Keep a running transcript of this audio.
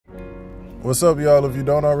What's up, y'all? If you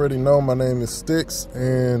don't already know, my name is Sticks,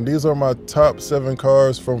 and these are my top 7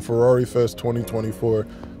 cars from Ferrari Fest 2024.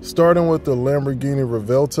 Starting with the Lamborghini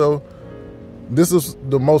Revuelto. This is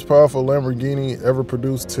the most powerful Lamborghini ever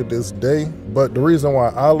produced to this day, but the reason why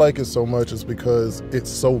I like it so much is because it's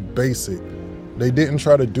so basic. They didn't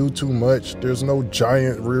try to do too much. There's no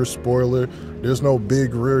giant rear spoiler. There's no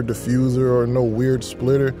big rear diffuser or no weird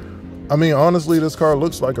splitter. I mean, honestly, this car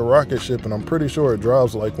looks like a rocket ship, and I'm pretty sure it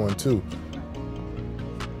drives like one too.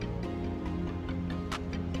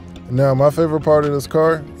 Now, my favorite part of this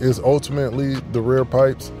car is ultimately the rear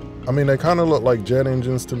pipes. I mean, they kind of look like jet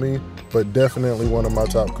engines to me, but definitely one of my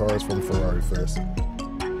top cars from Ferrari Fest.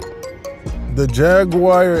 The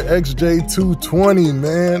Jaguar XJ220,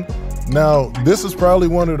 man. Now, this is probably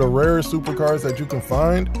one of the rarest supercars that you can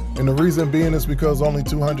find, and the reason being is because only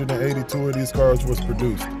 282 of these cars was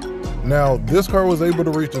produced. Now, this car was able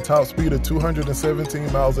to reach a top speed of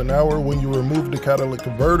 217 miles an hour when you remove the catalytic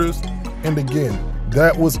converters, and again,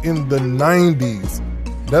 that was in the 90s.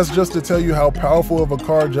 That's just to tell you how powerful of a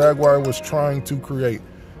car Jaguar was trying to create.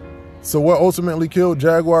 So what ultimately killed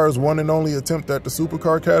Jaguar's one and only attempt at the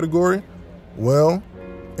supercar category? Well,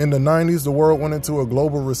 in the 90s, the world went into a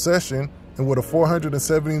global recession, and with a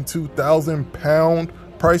 472,000 pound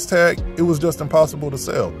price tag, it was just impossible to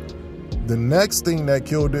sell. The next thing that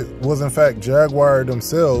killed it was in fact Jaguar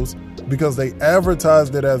themselves, because they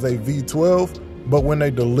advertised it as a V12, but when they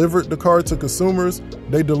delivered the car to consumers,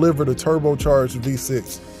 they delivered a turbocharged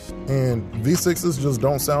V6. And V6s just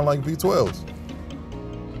don't sound like V12s.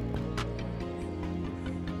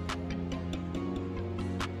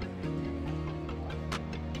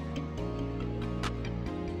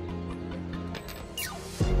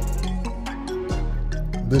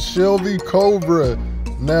 The Shelby Cobra.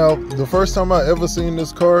 Now, the first time I ever seen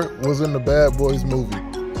this car was in the Bad Boys movie.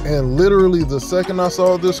 And literally the second I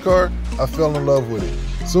saw this car, I fell in love with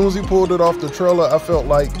it. As soon as he pulled it off the trailer, I felt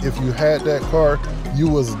like if you had that car, you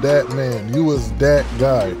was that man, you was that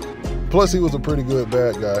guy. Plus, he was a pretty good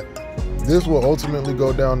bad guy. This will ultimately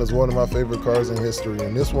go down as one of my favorite cars in history,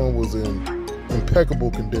 and this one was in impeccable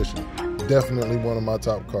condition. Definitely one of my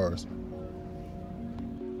top cars.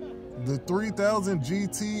 The 3000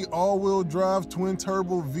 GT all-wheel drive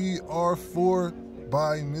twin-turbo VR4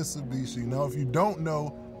 by Mitsubishi. Now, if you don't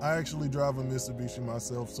know, I actually drive a Mitsubishi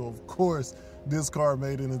myself, so of course this car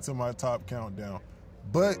made it into my top countdown.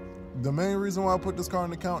 But the main reason why I put this car in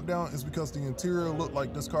the countdown is because the interior looked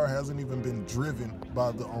like this car hasn't even been driven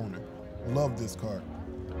by the owner. Love this car.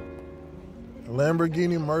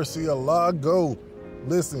 Lamborghini Murcielago.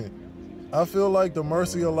 Listen, I feel like the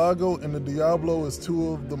Murcielago and the Diablo is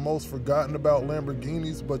two of the most forgotten about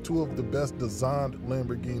Lamborghinis, but two of the best designed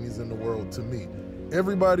Lamborghinis in the world to me.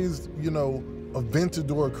 Everybody's,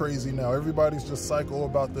 Aventador crazy now. Everybody's just psycho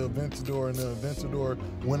about the Aventador, and the Aventador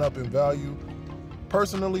went up in value.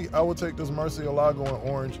 Personally, I would take this Murcielago in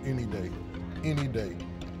orange any day. Any day.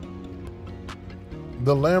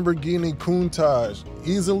 The Lamborghini Countach,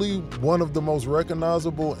 easily one of the most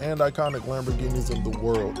recognizable and iconic Lamborghinis in the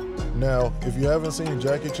world. Now, if you haven't seen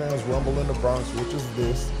Jackie Chan's Rumble in the Bronx, which is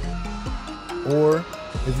this, or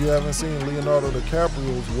if you haven't seen Leonardo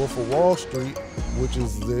DiCaprio's Wolf of Wall Street, which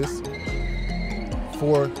is this,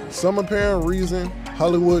 for some apparent reason,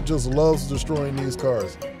 Hollywood just loves destroying these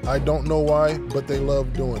cars. I don't know why, but they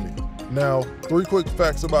love doing it. Now, 3 quick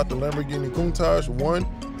facts about the Lamborghini Countach. 1,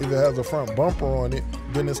 if it has a front bumper on it,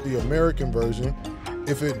 then it's the American version.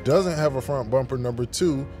 If it doesn't have a front bumper, number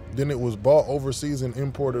 2, then it was bought overseas and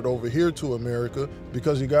imported over here to America,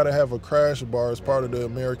 because you gotta have a crash bar as part of the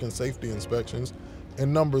American safety inspections.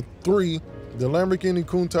 And number 3, the Lamborghini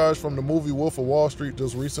Countach from the movie Wolf of Wall Street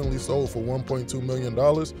just recently sold for $1.2 million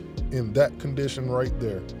in that condition right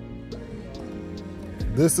there.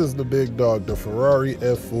 This is the big dog, the Ferrari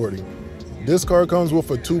F40. This car comes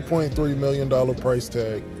with a $2.3 million price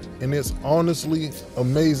tag, and it's honestly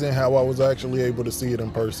amazing how I was actually able to see it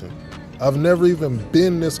in person. I've never even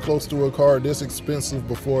been this close to a car this expensive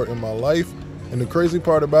before in my life, and the crazy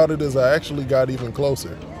part about it is I actually got even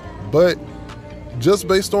closer. But just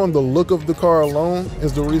based on the look of the car alone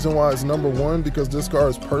is the reason why it's number 1, because this car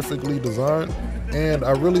is perfectly designed, and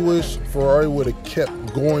I really wish Ferrari would have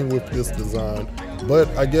kept going with this design, but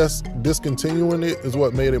I guess discontinuing it is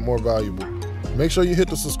what made it more valuable. Make sure you hit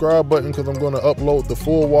the subscribe button, because I'm going to upload the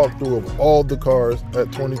full walkthrough of all the cars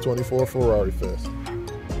at 2024 Ferrari Fest.